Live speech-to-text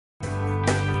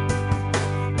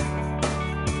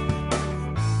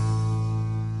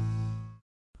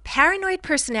Paranoid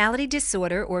personality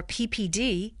disorder, or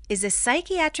PPD, is a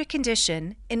psychiatric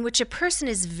condition in which a person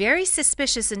is very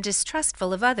suspicious and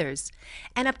distrustful of others,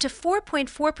 and up to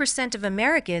 4.4% of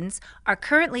Americans are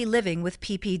currently living with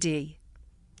PPD.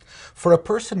 For a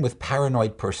person with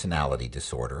paranoid personality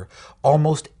disorder,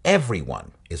 almost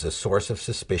everyone is a source of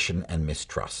suspicion and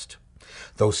mistrust.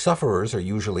 Though sufferers are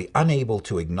usually unable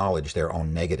to acknowledge their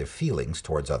own negative feelings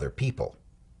towards other people.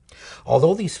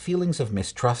 Although these feelings of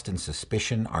mistrust and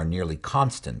suspicion are nearly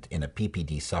constant in a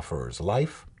PPD sufferer's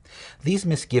life, these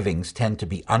misgivings tend to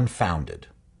be unfounded.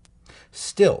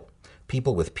 Still,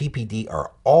 people with PPD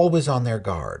are always on their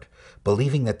guard,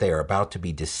 believing that they are about to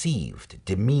be deceived,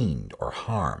 demeaned, or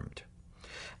harmed.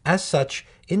 As such,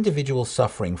 individuals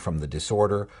suffering from the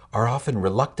disorder are often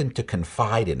reluctant to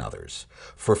confide in others,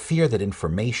 for fear that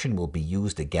information will be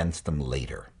used against them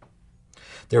later.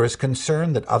 There is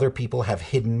concern that other people have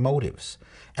hidden motives,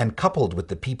 and coupled with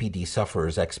the PPD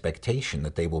sufferer's expectation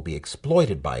that they will be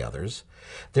exploited by others,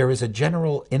 there is a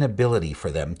general inability for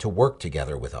them to work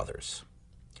together with others.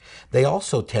 They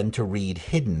also tend to read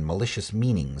hidden malicious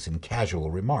meanings in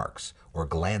casual remarks or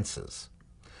glances.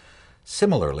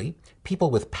 Similarly, people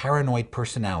with paranoid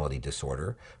personality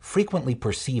disorder frequently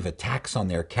perceive attacks on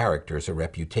their characters or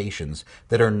reputations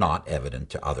that are not evident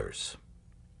to others.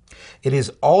 It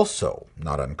is also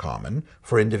not uncommon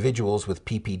for individuals with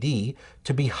PPD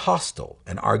to be hostile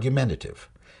and argumentative,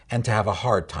 and to have a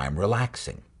hard time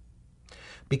relaxing.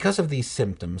 Because of these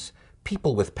symptoms,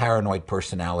 people with paranoid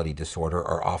personality disorder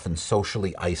are often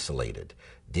socially isolated,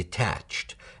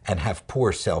 detached, and have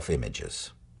poor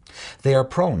self-images. They are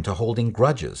prone to holding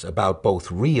grudges about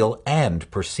both real and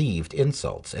perceived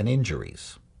insults and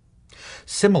injuries.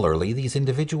 Similarly, these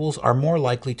individuals are more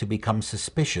likely to become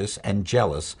suspicious and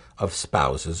jealous of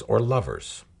spouses or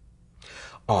lovers.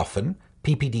 Often,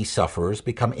 PPD sufferers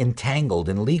become entangled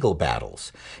in legal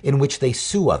battles in which they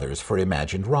sue others for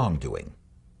imagined wrongdoing.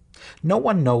 No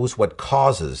one knows what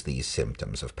causes these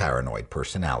symptoms of paranoid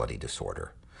personality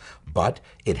disorder, but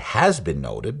it has been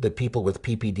noted that people with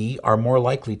PPD are more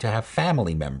likely to have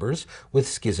family members with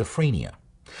schizophrenia,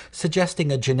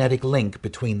 suggesting a genetic link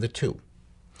between the two.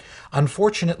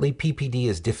 Unfortunately, PPD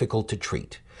is difficult to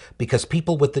treat because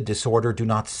people with the disorder do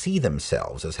not see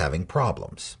themselves as having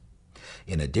problems.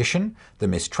 In addition, the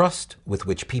mistrust with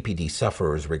which PPD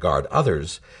sufferers regard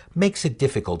others makes it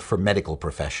difficult for medical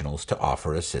professionals to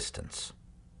offer assistance.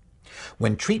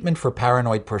 When treatment for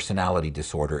paranoid personality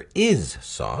disorder is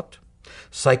sought,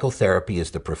 psychotherapy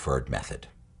is the preferred method.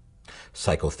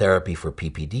 Psychotherapy for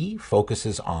PPD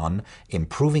focuses on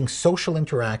improving social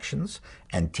interactions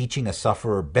and teaching a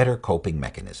sufferer better coping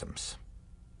mechanisms.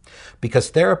 Because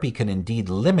therapy can indeed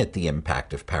limit the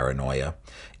impact of paranoia,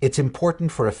 it's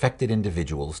important for affected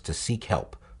individuals to seek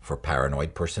help for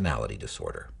paranoid personality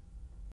disorder.